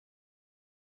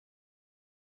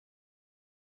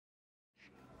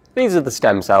These are the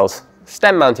stem cells,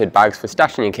 stem-mounted bags for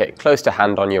stashing your kit close to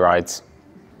hand on your rides.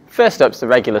 First up's the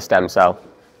regular stem cell.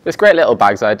 This great little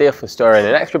bag's ideal for storing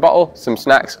an extra bottle, some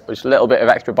snacks, or just a little bit of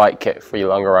extra bike kit for your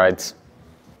longer rides.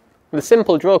 The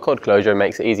simple draw cord closure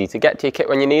makes it easy to get to your kit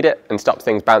when you need it and stops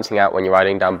things bouncing out when you're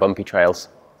riding down bumpy trails.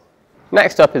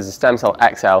 Next up is the Stem Cell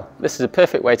XL. This is a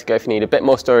perfect way to go if you need a bit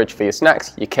more storage for your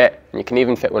snacks, your kit, and you can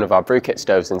even fit one of our brew kit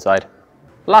stoves inside.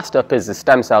 Last up is the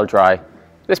Stem Cell Dry.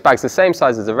 This bag's the same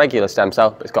size as a regular stem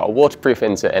cell, but it's got a waterproof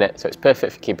insert in it, so it's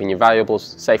perfect for keeping your valuables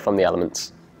safe from the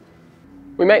elements.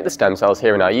 We make the stem cells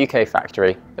here in our UK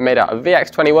factory. They're made out of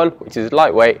VX21, which is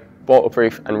lightweight,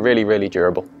 waterproof, and really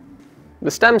durable.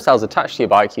 The stem cells attach to your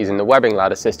bike using the webbing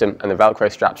ladder system and the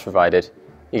Velcro straps provided.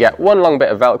 You get one long bit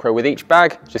of Velcro with each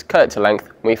bag, just cut it to length,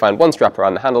 and we find one strap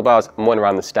around the handlebars and one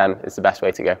around the stem is the best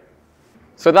way to go.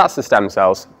 So that's the stem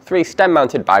cells, 3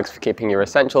 stem-mounted bags for keeping your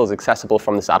essentials accessible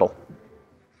from the saddle.